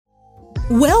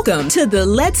Welcome to the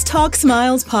Let's Talk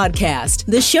Smiles podcast,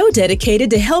 the show dedicated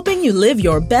to helping you live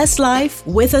your best life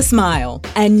with a smile.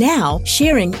 And now,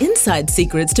 sharing inside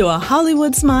secrets to a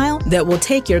Hollywood smile that will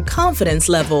take your confidence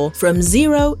level from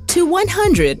 0 to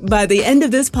 100 by the end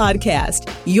of this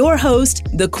podcast. Your host,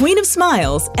 the Queen of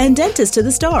Smiles and Dentist to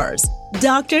the Stars,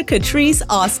 Dr. Catrice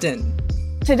Austin.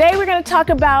 Today we're going to talk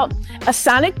about a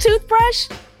sonic toothbrush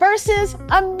versus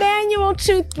a manual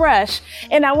toothbrush.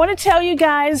 And I want to tell you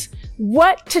guys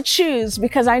what to choose,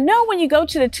 because I know when you go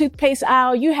to the toothpaste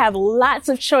aisle, you have lots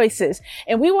of choices,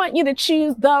 and we want you to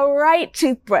choose the right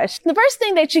toothbrush. The first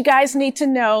thing that you guys need to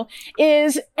know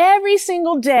is every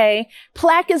single day,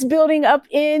 plaque is building up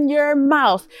in your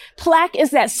mouth. Plaque is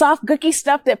that soft, gooky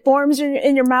stuff that forms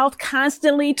in your mouth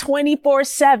constantly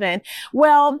 24/7.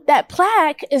 Well, that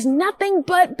plaque is nothing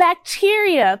but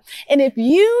bacteria. And if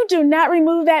you do not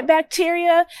remove that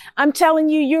bacteria, I'm telling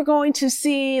you, you're going to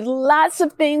see lots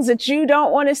of things that you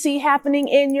don't want to see happening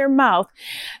in your mouth.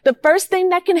 The first thing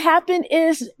that can happen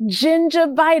is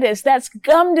gingivitis. That's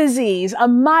gum disease, a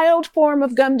mild form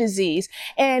of gum disease.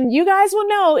 And you guys will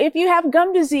know if you have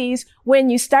gum disease when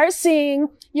you start seeing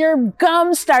your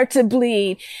gums start to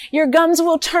bleed. Your gums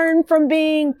will turn from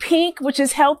being pink, which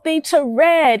is healthy, to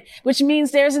red, which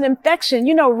means there's an infection.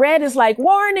 You know, red is like,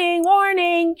 warning,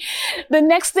 warning. The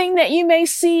next thing that you may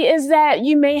see is that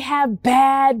you may have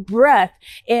bad breath.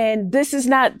 And this is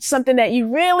not something that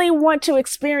you really want to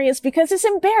experience because it's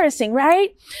embarrassing,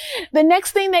 right? The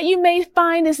next thing that you may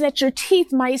find is that your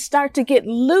teeth might start to get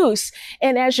loose.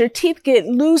 And as your teeth get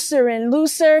looser and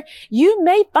looser, you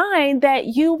may find that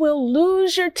you will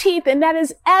lose your teeth, and that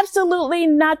is absolutely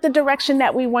not the direction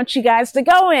that we want you guys to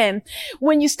go in.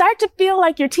 When you start to feel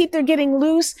like your teeth are getting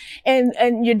loose and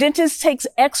your dentist takes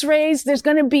x-rays, there's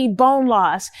going to be bone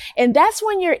loss. And that's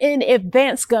when you're in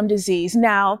advanced gum disease.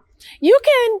 Now, you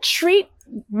can treat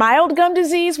mild gum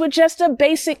disease with just a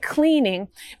basic cleaning.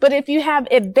 But if you have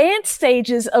advanced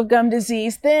stages of gum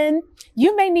disease, then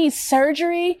you may need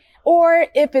surgery, or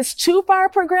if it's too far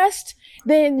progressed,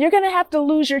 then you're going to have to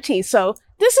lose your teeth. So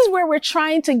this is where we're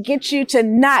trying to get you to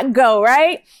not go,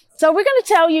 right? So we're going to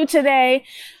tell you today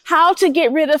how to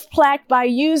get rid of plaque by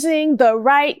using the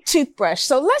right toothbrush.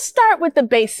 So let's start with the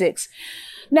basics.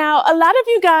 Now, a lot of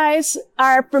you guys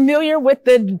are familiar with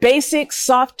the basic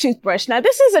soft toothbrush. Now,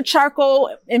 this is a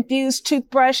charcoal infused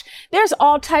toothbrush. There's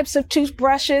all types of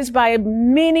toothbrushes by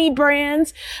many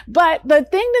brands. But the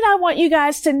thing that I want you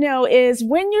guys to know is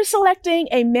when you're selecting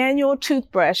a manual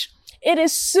toothbrush, it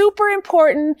is super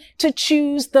important to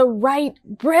choose the right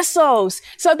bristles.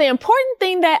 So the important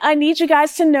thing that I need you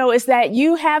guys to know is that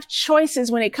you have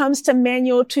choices when it comes to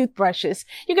manual toothbrushes.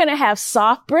 You're going to have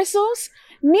soft bristles,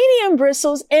 medium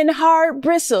bristles, and hard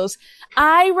bristles.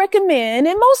 I recommend,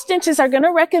 and most dentists are going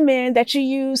to recommend, that you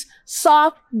use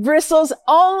soft bristles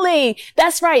only.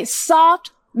 That's right,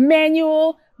 soft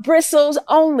manual bristles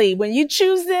only. When you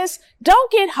choose this,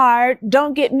 don't get hard,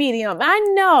 don't get medium. I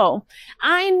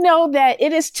know that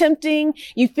it is tempting.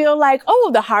 You feel like,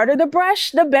 oh, the harder the brush,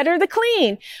 the better the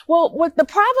clean. Well, what the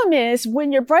problem is,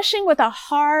 when you're brushing with a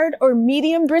hard or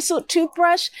medium bristled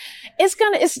toothbrush,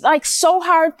 it's like so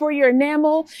hard for your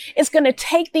enamel. It's going to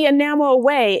take the enamel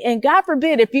away. And God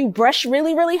forbid, if you brush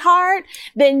really, really hard,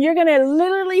 then you're going to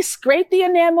literally scrape the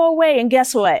enamel away. And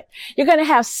guess what? You're going to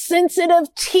have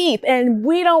sensitive teeth, and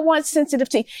we don't want sensitive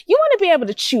teeth. You want to be able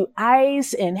to chew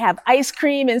ice and have ice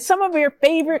cream and some of your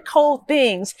favorite cold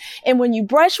things. And when you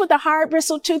brush with a hard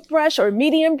bristle toothbrush or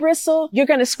medium bristle, you're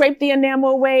going to scrape the enamel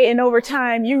away. And over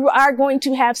time, you are going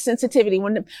to have sensitivity.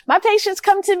 When my patients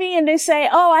come to me and they say,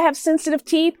 oh, I have sensitive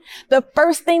teeth, the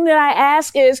first thing that I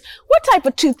ask is, what type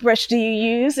of toothbrush do you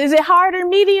use? Is it hard or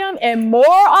medium? And more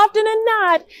often than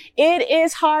not, it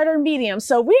is hard or medium.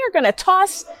 So we are going to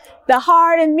toss the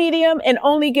hard and medium and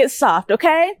only get soft,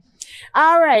 okay?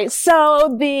 All right,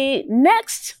 so the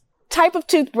next type of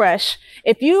toothbrush,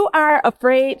 if you are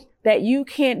afraid that you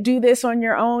can't do this on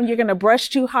your own, you're going to brush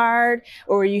too hard,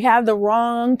 or you have the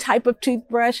wrong type of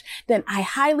toothbrush, then I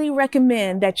highly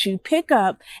recommend that you pick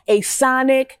up a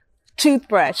sonic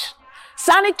toothbrush.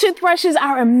 Sonic toothbrushes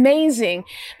are amazing.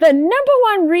 The number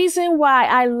one reason why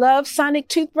I love sonic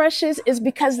toothbrushes is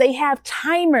because they have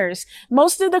timers.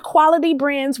 Most of the quality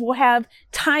brands will have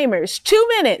timers. 2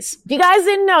 minutes. If you guys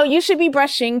didn't know, you should be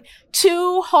brushing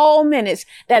 2 whole minutes.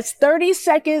 That's 30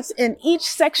 seconds in each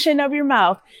section of your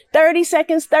mouth. 30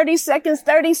 seconds, 30 seconds,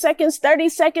 30 seconds, 30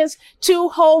 seconds, 2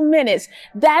 whole minutes.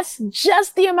 That's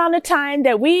just the amount of time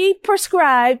that we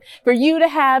prescribe for you to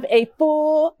have a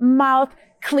full mouth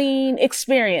clean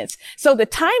experience. So the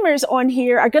timers on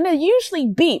here are going to usually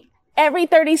beep every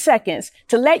 30 seconds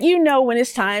to let you know when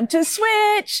it's time to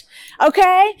switch.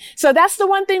 Okay. So that's the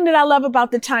one thing that I love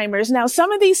about the timers. Now,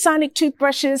 some of these sonic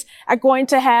toothbrushes are going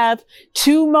to have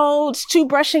 2 modes, 2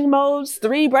 brushing modes,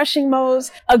 3 brushing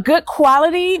modes. A good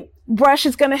quality brush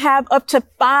is going to have up to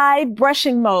 5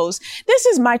 brushing modes. This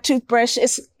is my toothbrush,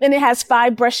 and it has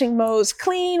 5 brushing modes: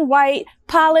 clean, white,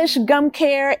 polish, gum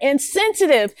care, and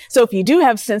sensitive. So if you do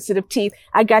have sensitive teeth,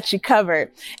 I got you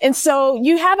covered. And so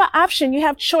you have an option, you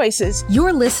have choices.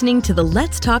 You're listening to the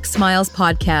Let's Talk Smiles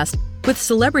podcast with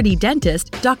celebrity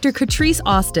dentist Dr. Catrice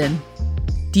Austin.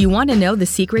 Do you want to know the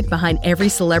secret behind every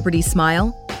celebrity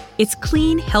smile? It's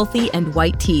clean, healthy, and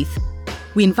white teeth.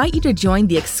 We invite you to join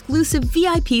the exclusive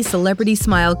VIP Celebrity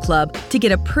Smile Club to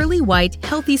get a pearly white,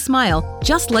 healthy smile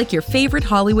just like your favorite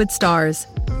Hollywood stars.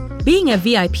 Being a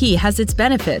VIP has its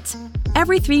benefits.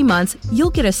 Every 3 months, you'll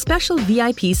get a special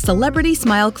VIP Celebrity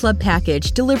Smile Club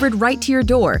package delivered right to your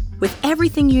door with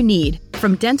everything you need,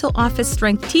 from dental office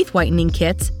strength teeth whitening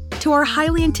kits to our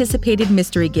highly anticipated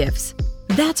mystery gifts.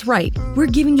 That's right, we're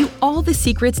giving you all the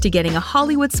secrets to getting a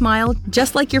Hollywood smile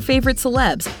just like your favorite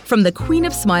celebs from the Queen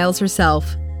of Smiles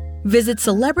herself. Visit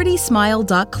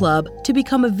celebritysmile.club to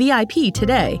become a VIP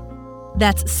today.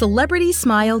 That's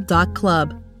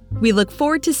celebritysmile.club. We look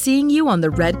forward to seeing you on the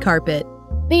red carpet.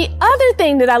 The other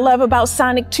thing that I love about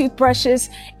sonic toothbrushes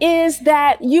is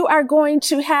that you are going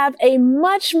to have a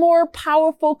much more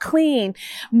powerful clean.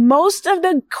 Most of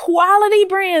the quality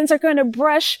brands are going to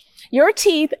brush your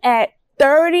teeth at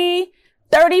 30,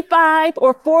 35,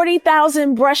 or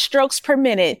 40,000 brush strokes per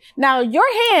minute. Now, your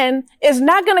hand is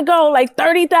not going to go like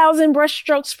 30,000 brush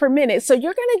strokes per minute. So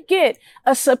you're going to get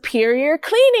a superior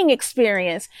cleaning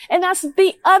experience. And that's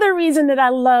the other reason that I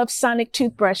love sonic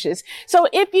toothbrushes. So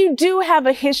if you do have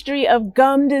a history of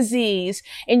gum disease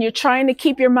and you're trying to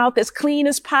keep your mouth as clean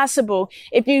as possible,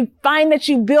 if you find that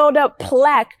you build up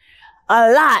plaque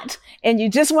a lot and you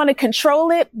just want to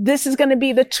control it, this is going to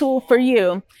be the tool for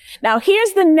you. Now,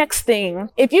 here's the next thing.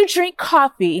 If you drink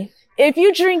coffee, if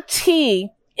you drink tea,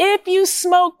 if you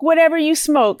smoke whatever you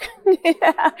smoke,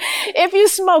 if you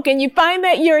smoke and you find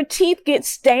that your teeth get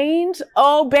stained,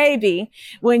 oh baby,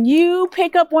 when you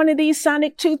pick up one of these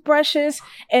sonic toothbrushes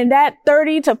and that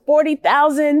 30 to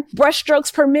 40,000 brush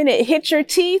strokes per minute hit your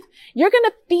teeth, you're going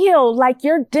to feel like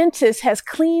your dentist has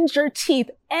cleaned your teeth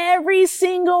every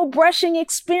single brushing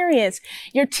experience.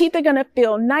 Your teeth are going to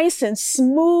feel nice and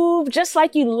smooth, just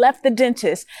like you left the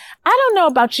dentist. I don't know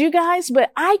about you guys,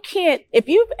 but I can't, if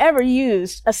you've ever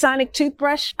used a sonic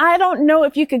toothbrush, I don't know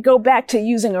if you could go back to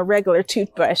using a regular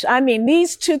toothbrush. I mean,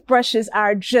 these toothbrushes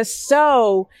are just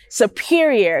so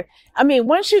superior. I mean, you're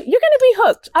going to be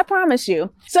hooked. I promise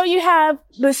you. So you have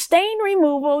the stain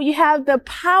removal. You have the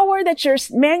power that your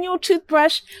manual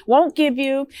toothbrush won't give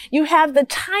you. You have the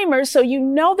timer. So you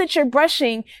know that you're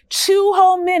brushing 2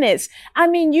 whole minutes. I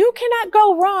mean, you cannot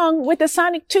go wrong with a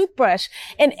sonic toothbrush.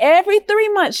 And every 3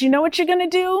 months, you know what you're going to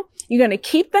do? You're going to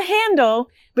keep the handle,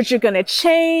 but you're going to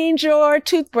change your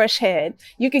toothbrush head.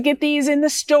 You could get these in the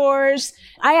stores.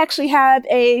 I actually have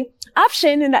a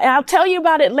option, and I'll tell you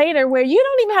about it later, where you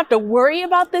don't even have to worry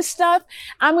about this stuff.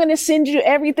 I'm going to send you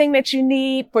everything that you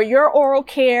need for your oral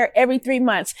care every 3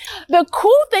 months. The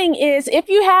cool thing is, if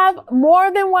you have more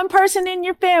than one person in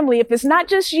your family, if it's not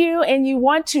just you and you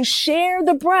want to share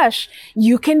the brush,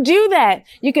 you can do that.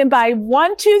 You can buy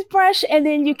one toothbrush and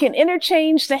then you can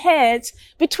interchange the heads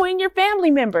between your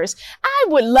family members. I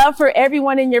would love for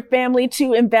everyone in your family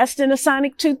to invest in a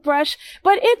sonic toothbrush,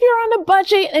 but if you're on a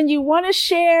budget and you want to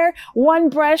share one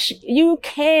brush, you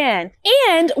can.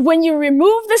 And when you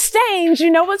remove the stains, you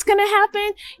know what's going to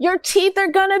happen? Your teeth are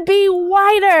going to be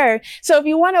whiter. So if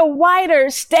you want a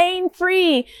whiter,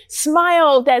 stain-free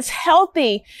smile that's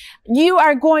healthy, you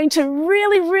are going to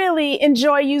really, really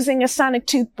enjoy using a sonic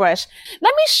toothbrush.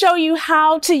 Let me show you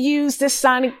how to use this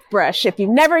sonic brush. If you've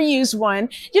never used one,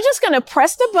 you're just going to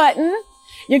press the button.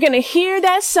 You're going to hear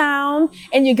that sound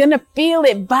and you're going to feel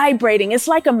it vibrating. It's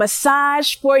like a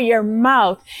massage for your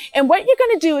mouth. And what you're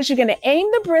going to do is you're going to aim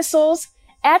the bristles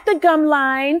at the gum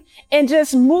line and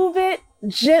just move it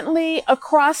gently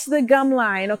across the gum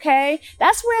line, okay?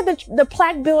 That's where the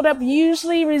plaque buildup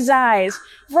usually resides,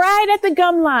 right at the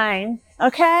gum line,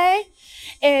 okay?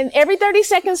 And every 30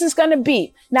 seconds it's going to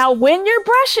beep. Now, when you're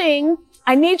brushing,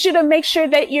 I need you to make sure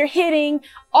that you're hitting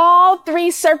all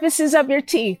 3 surfaces of your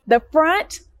teeth, the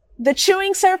front, the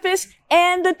chewing surface,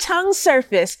 and the tongue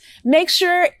surface. Make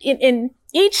sure in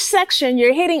each section,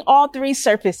 you're hitting all 3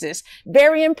 surfaces.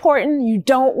 Very important. You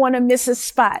don't want to miss a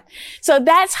spot. So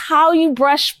that's how you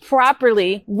brush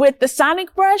properly with the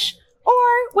sonic brush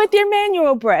or with your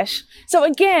manual brush. So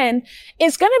again,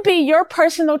 it's going to be your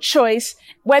personal choice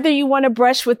whether you want to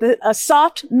brush with a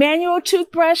soft manual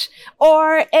toothbrush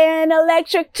or an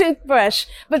electric toothbrush.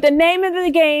 But the name of the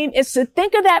game is to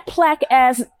think of that plaque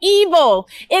as evil.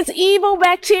 It's evil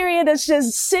bacteria that's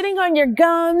just sitting on your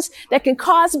gums that can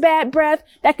cause bad breath,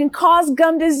 that can cause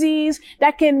gum disease,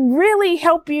 that can really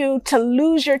help you to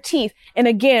lose your teeth. And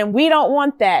again, we don't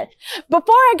want that.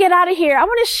 Before I get out of here, I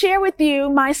want to share with you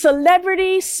my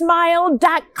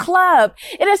CelebritySmile.club.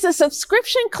 It is a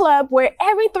subscription club where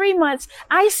every 3 months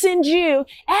I send you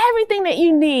everything that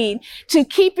you need to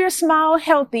keep your smile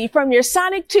healthy, from your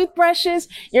sonic toothbrushes,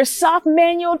 your soft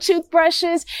manual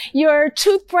toothbrushes, your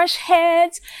toothbrush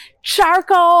heads,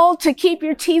 charcoal to keep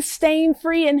your teeth stain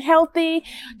free and healthy,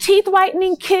 teeth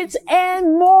whitening kits,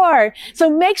 and more. So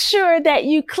make sure that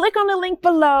you click on the link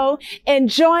below and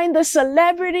join the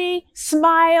Celebrity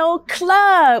Smile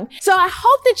Club. So I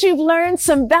hope that you've learned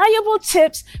some valuable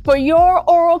tips for your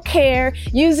oral care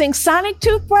using sonic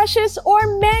toothbrushes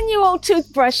or manual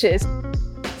toothbrushes.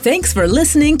 Thanks for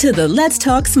listening to the Let's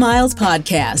Talk Smiles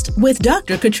podcast with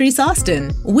Dr. Catrice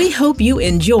Austin. We hope you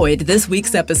enjoyed this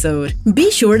week's episode. Be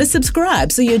sure to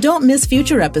subscribe so you don't miss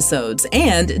future episodes,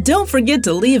 and don't forget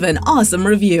to leave an awesome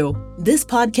review. This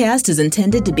podcast is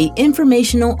intended to be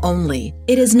informational only.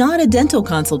 It is not a dental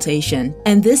consultation,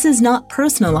 and this is not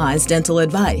personalized dental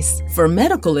advice. For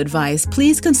medical advice,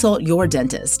 please consult your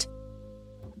dentist.